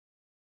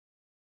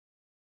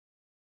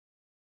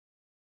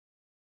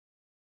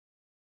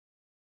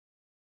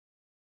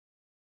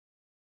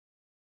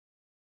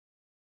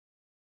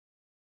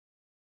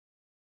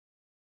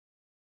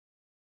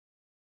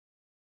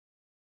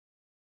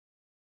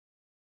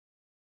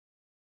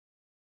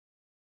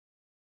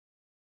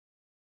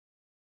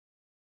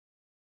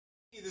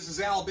This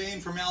is Al Bain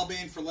from Al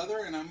Bain for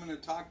Leather, and I'm going to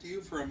talk to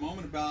you for a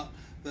moment about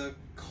the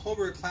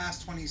Cobra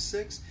Class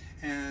 26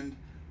 and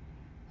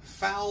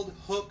fouled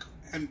hook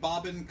and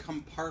bobbin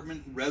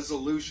compartment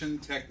resolution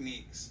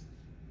techniques.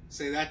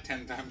 Say that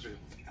 10 times real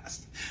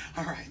fast.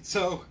 Alright,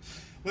 so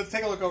let's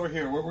take a look over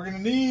here. What we're going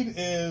to need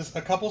is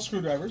a couple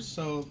screwdrivers,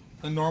 so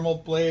a normal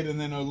blade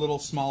and then a little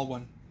small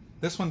one.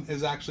 This one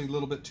is actually a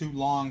little bit too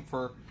long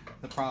for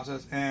the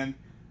process, and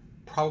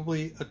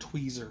probably a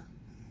tweezer.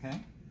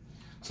 Okay?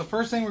 So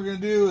first thing we're going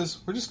to do is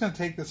we're just going to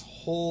take this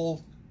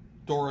whole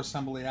door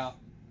assembly out.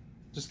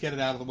 Just get it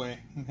out of the way,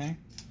 okay?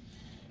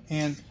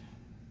 And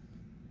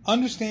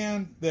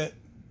understand that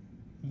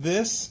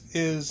this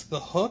is the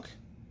hook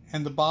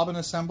and the bobbin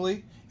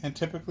assembly, and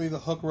typically the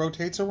hook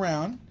rotates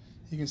around.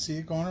 You can see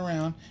it going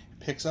around,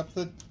 picks up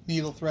the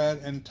needle thread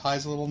and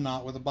ties a little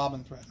knot with a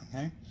bobbin thread,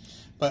 okay?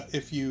 But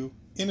if you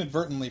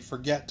inadvertently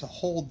forget to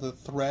hold the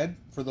thread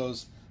for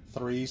those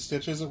 3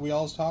 stitches that we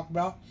always talk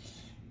about,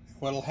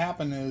 what'll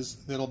happen is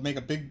it'll make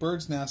a big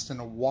bird's nest and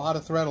a wad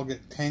of thread will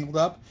get tangled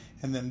up,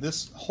 and then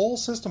this whole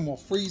system will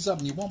freeze up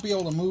and you won't be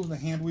able to move the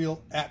hand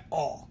wheel at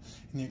all.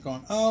 And you're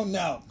going, oh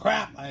no,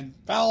 crap, I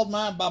fouled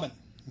my bobbin.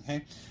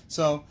 Okay,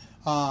 so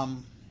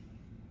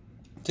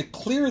to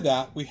clear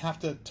that, we have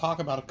to talk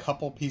about a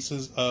couple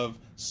pieces of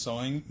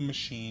sewing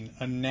machine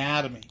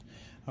anatomy.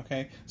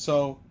 Okay,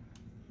 so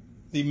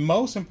the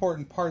most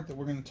important part that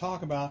we're going to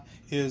talk about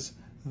is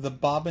the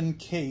bobbin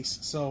case.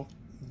 So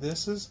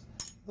this is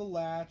the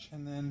latch,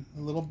 and then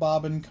the little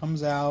bobbin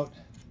comes out,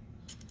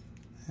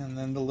 and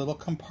then the little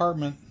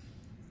compartment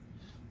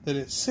that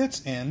it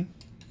sits in,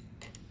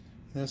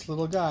 this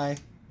little guy,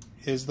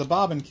 is the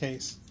bobbin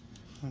case.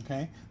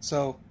 Okay,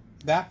 so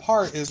that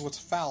part is what's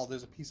fouled.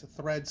 There's a piece of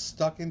thread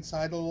stuck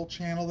inside the little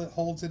channel that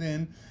holds it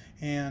in,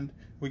 and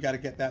we got to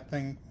get that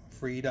thing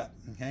freed up.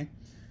 Okay,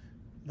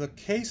 the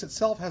case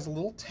itself has a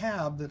little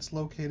tab that's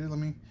located, let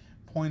me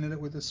point at it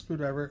with a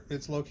screwdriver,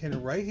 it's located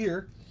right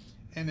here,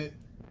 and it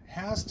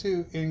has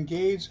to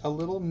engage a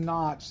little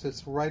notch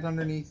that's right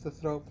underneath the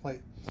throat plate.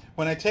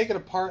 When I take it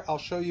apart, I'll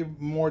show you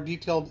a more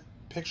detailed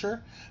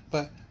picture,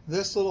 but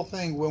this little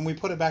thing, when we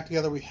put it back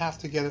together, we have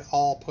to get it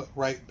all put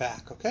right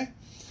back, okay?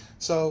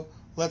 So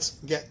let's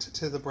get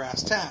to the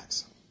brass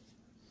tacks.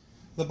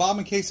 The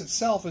bobbin case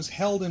itself is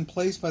held in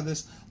place by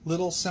this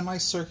little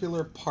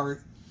semicircular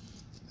part.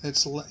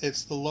 It's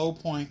the low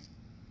point.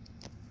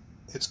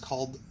 It's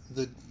called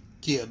the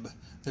gib.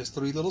 There's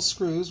 3 little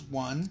screws,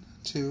 1,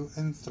 2,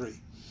 and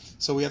 3.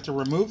 So we have to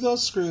remove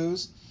those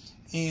screws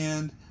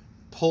and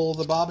pull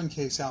the bobbin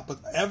case out. But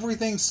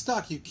everything's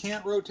stuck. You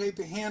can't rotate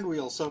the hand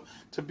wheel. So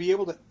to be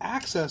able to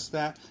access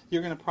that,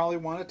 you're going to probably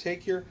want to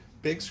take your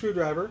big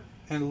screwdriver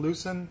and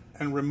loosen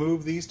and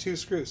remove these 2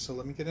 screws. So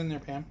let me get in there,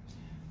 Pam.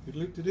 I'm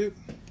going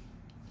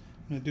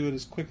to do it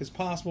as quick as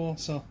possible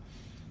so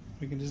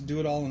we can just do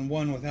it all in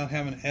one without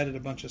having to edit a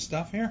bunch of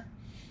stuff here.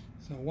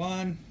 So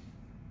 1,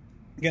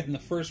 getting the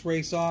first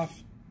race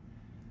off.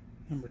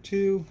 Number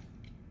 2,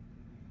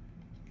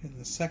 getting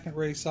the second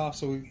race off,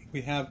 so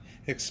we have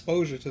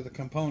exposure to the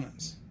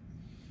components.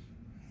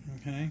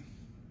 Okay.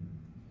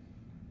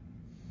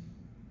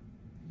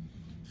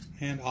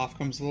 And off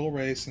comes the little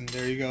race, and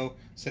there you go.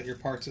 Set your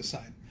parts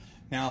aside.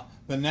 Now,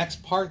 the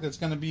next part that's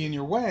going to be in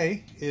your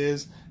way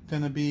is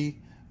going to be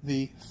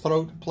the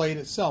throat plate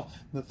itself.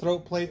 The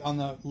throat plate on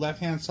the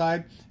left-hand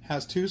side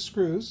has 2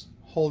 screws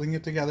holding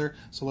it together,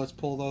 so let's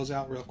pull those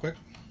out real quick.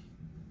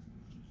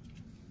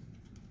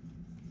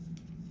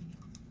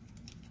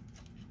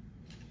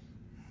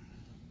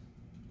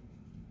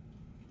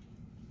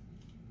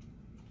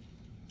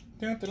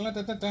 I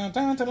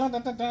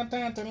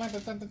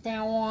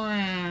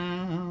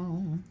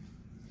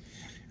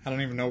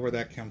don't even know where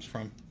that comes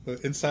from.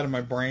 The inside of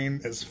my brain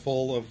is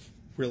full of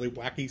really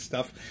wacky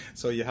stuff,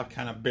 so you have to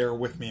kind of bear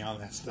with me on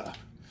that stuff.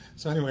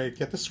 So anyway,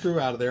 get the screw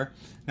out of there.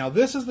 Now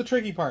this is the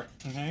tricky part.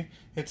 Okay,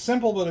 it's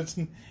simple, but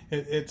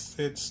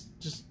it's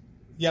just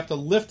you have to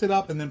lift it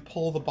up and then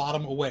pull the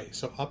bottom away.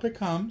 So up it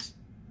comes,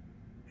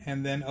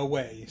 and then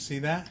away. You see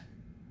that?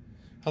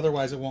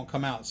 Otherwise, it won't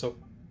come out. So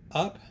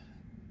up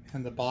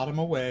and the bottom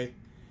away,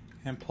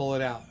 and pull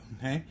it out.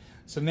 Okay,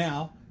 so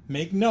now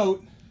make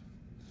note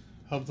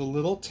of the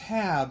little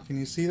tab. Can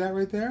you see that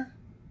right there?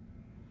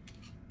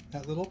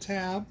 That little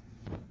tab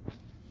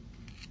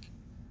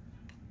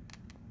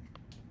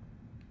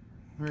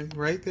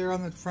right there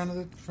on the front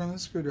of the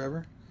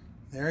screwdriver.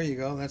 There you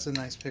go. That's a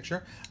nice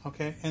picture.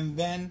 Okay, and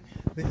then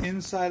the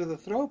inside of the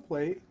throat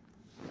plate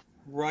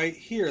right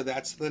here,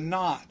 that's the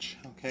notch.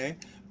 Okay,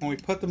 when we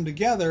put them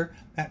together,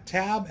 that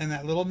tab and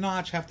that little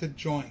notch have to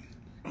join.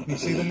 Can you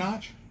see the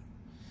notch?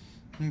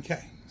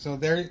 Okay, so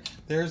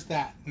there's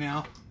that.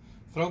 Now,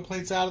 throat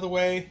plate's out of the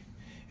way,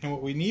 and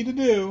what we need to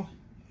do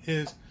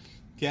is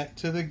get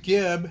to the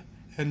gib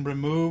and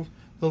remove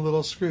the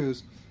little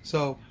screws.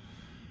 So,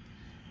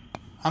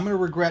 I'm going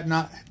to regret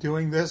not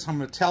doing this. I'm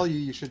going to tell you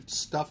you should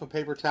stuff a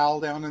paper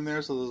towel down in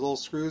there so those little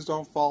screws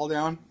don't fall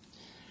down.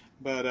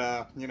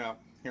 But, you know,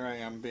 here I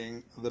am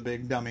being the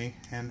big dummy,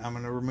 and I'm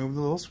going to remove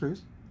the little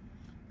screws.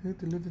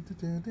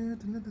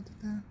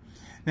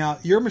 Now,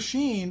 your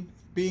machine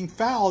being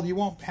fouled, you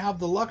won't have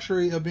the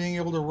luxury of being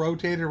able to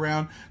rotate it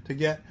around to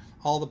get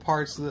all the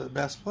parts to the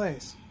best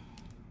place.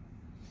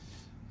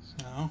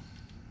 So,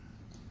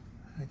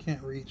 I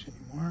can't reach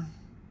anymore.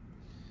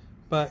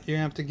 But you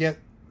have to get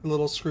the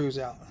little screws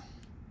out.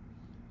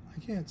 I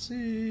can't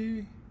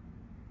see.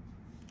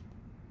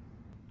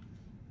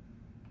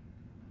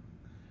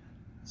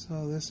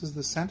 So this is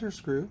the center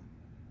screw.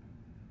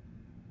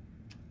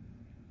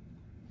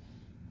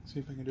 See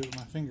if I can do it with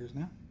my fingers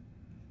now.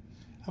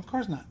 Of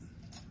course not.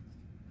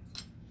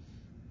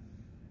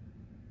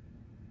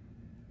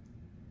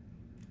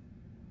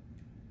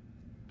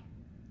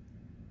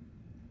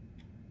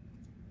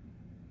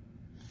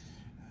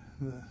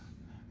 The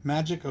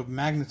magic of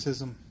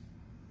magnetism.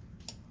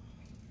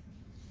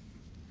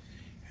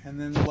 And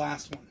then the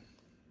last one.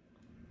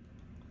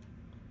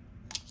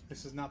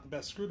 This is not the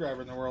best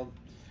screwdriver in the world,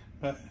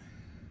 but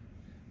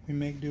we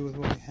make do with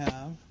what we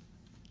have.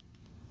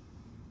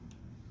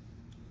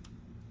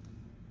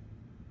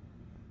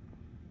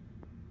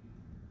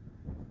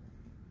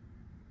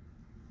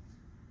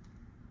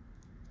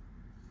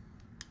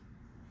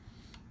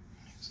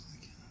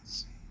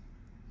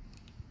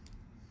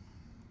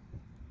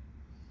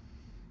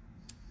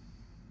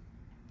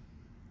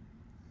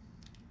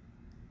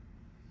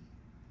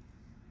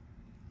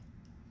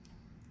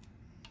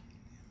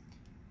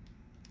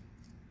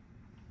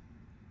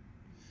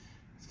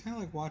 It's kind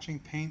of like watching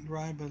paint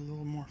dry, but a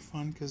little more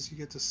fun because you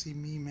get to see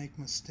me make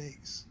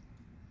mistakes.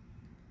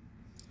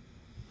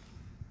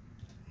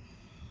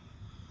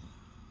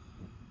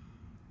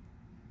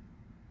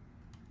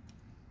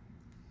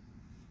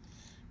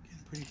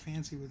 Getting pretty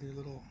fancy with your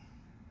little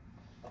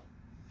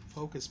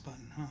focus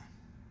button, huh?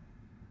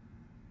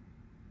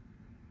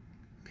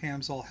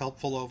 Pam's all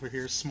helpful over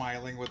here,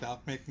 smiling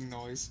without making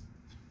noise.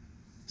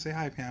 Say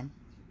hi, Pam.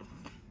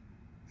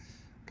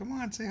 Come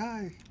on, say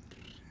hi.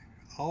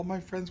 All my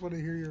friends want to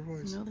hear your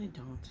voice. No, they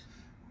don't.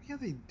 Yeah,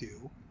 they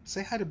do.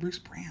 Say hi to Bruce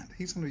Brandt.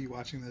 He's going to be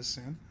watching this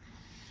soon.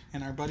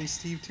 And our buddy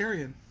Steve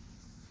Terrian.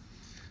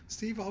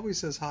 Steve always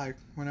says hi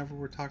whenever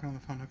we're talking on the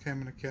phone. Okay,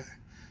 I'm going to get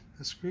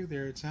the screw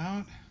there. It's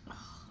out.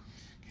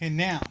 Okay,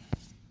 now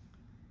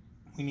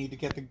we need to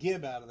get the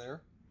gib out of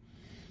there.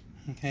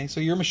 Okay,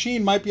 so your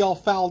machine might be all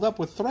fouled up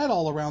with thread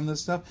all around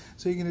this stuff,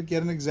 so you're going to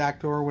get an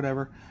X-Acto or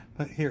whatever.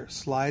 But here,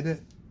 slide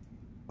it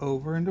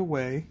over and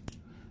away.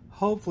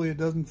 Hopefully it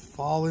doesn't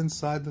fall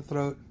inside the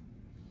throat.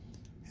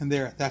 And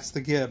there, that's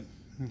the gib.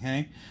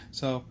 Okay,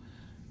 so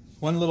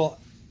one little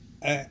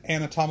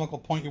anatomical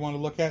point you want to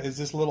look at is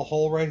this little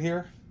hole right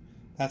here.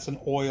 That's an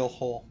oil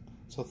hole.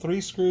 So 3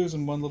 screws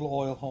and 1 little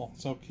oil hole.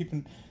 So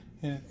keeping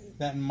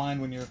that in mind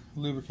when you're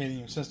lubricating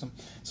your system.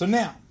 So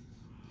now,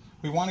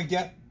 we want to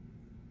get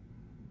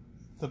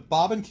the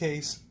bobbin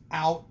case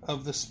out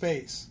of the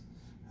space.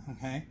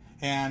 Okay,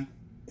 and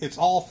it's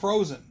all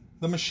frozen.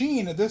 The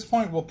machine at this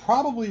point will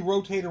probably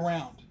rotate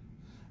around,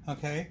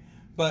 okay?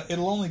 But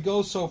it'll only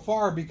go so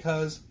far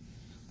because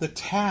the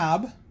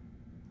tab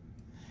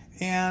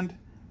and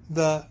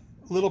the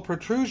little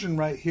protrusion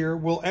right here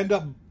will end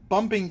up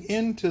bumping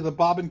into the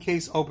bobbin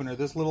case opener.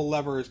 This little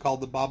lever is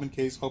called the bobbin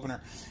case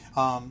opener.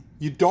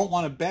 You don't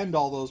want to bend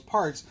all those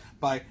parts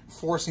by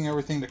forcing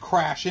everything to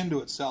crash into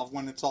itself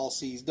when it's all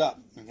seized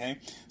up, okay?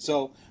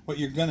 So what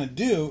you're going to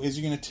do is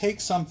you're going to take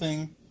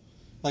something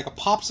like a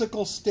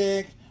popsicle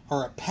stick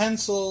or a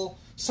pencil,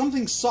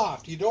 something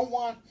soft. You don't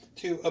want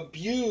to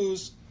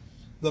abuse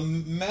the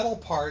metal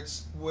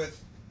parts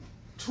with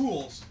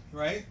tools,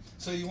 right?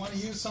 So you want to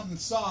use something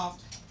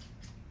soft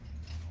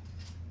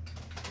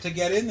to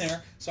get in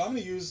there. So I'm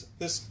going to use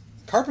this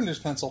carpenter's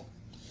pencil,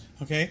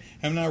 okay?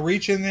 I'm going to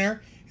reach in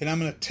there and I'm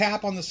going to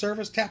tap on the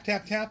surface, tap,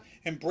 tap, tap,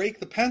 and break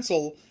the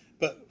pencil,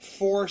 but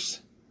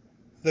force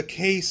the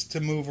case to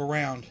move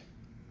around,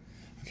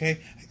 okay?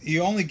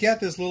 You only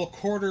get this little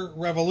quarter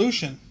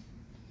revolution.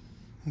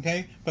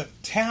 Okay, but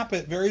tap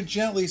it very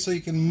gently so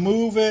you can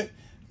move it,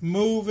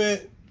 move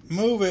it,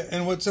 move it,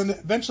 and what's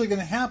eventually going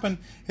to happen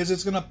is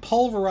it's going to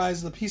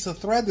pulverize the piece of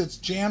thread that's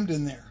jammed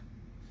in there.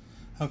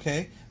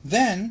 Okay,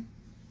 then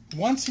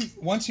once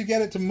you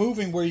get it to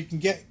moving where you can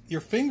get your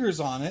fingers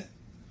on it,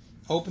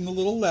 open the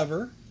little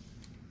lever.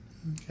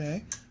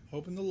 Okay,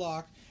 open the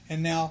lock,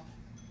 and now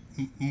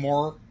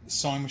more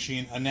sewing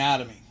machine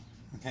anatomy.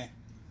 Okay,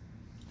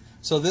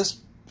 so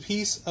this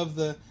piece of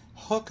the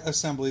hook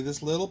assembly,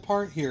 this little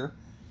part here,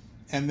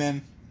 and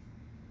then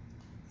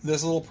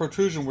this little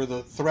protrusion where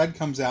the thread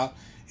comes out,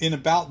 in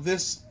about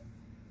this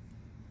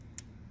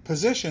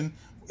position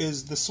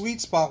is the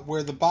sweet spot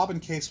where the bobbin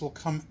case will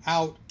come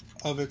out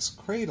of its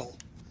cradle.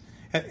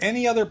 At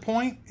any other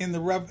point in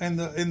the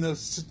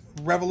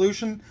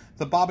revolution,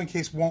 the bobbin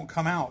case won't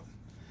come out.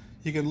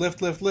 You can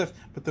lift, lift, lift,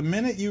 but the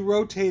minute you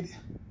rotate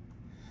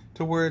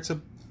to where it's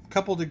a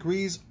couple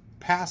degrees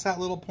past that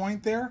little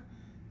point there,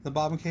 the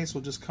bobbin case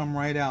will just come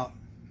right out.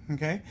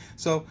 Okay,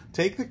 so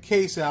take the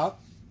case out,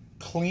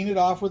 clean it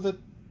off with a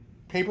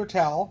paper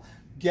towel,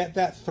 get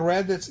that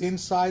thread that's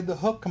inside the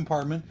hook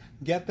compartment,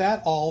 get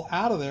that all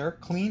out of there,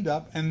 cleaned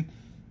up, and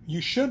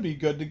you should be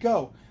good to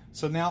go.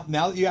 So now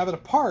that you have it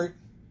apart,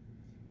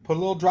 put a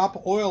little drop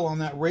of oil on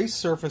that race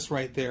surface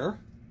right there.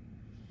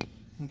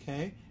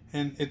 Okay,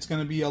 and it's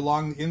going to be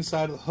along the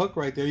inside of the hook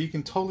right there. You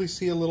can totally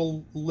see a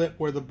little lip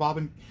where the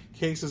bobbin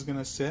case is going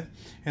to sit.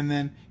 And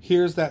then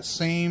here's that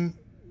same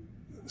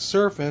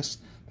surface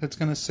that's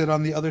going to sit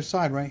on the other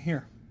side right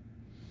here.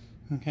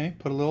 Okay,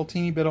 put a little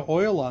teeny bit of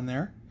oil on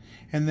there.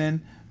 And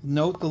then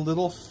note the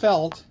little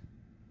felt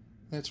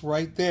that's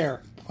right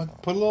there.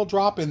 Put a little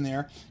drop in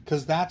there,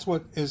 because that's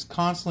what is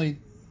constantly,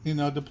 you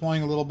know,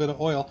 deploying a little bit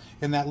of oil.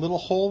 And that little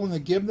hole in the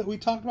gib that we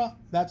talked about,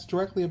 that's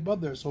directly above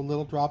there. So a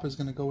little drop is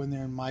going to go in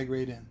there and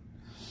migrate in.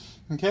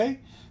 Okay,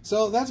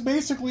 so that's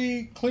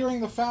basically clearing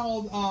the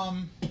fouled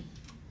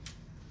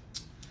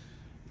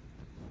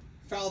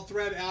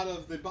thread out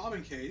of the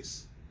bobbin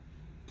case.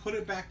 Put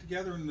it back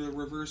together in the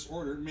reverse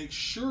order. Make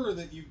sure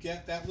that you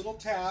get that little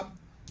tab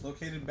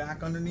located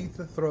back underneath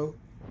the throat.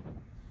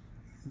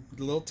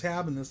 The little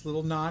tab and this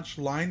little notch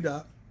lined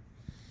up.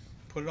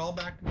 Put it all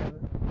back together,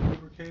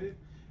 lubricate it,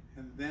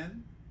 and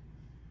then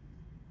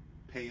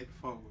pay it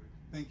forward.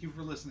 Thank you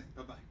for listening.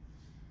 Bye-bye.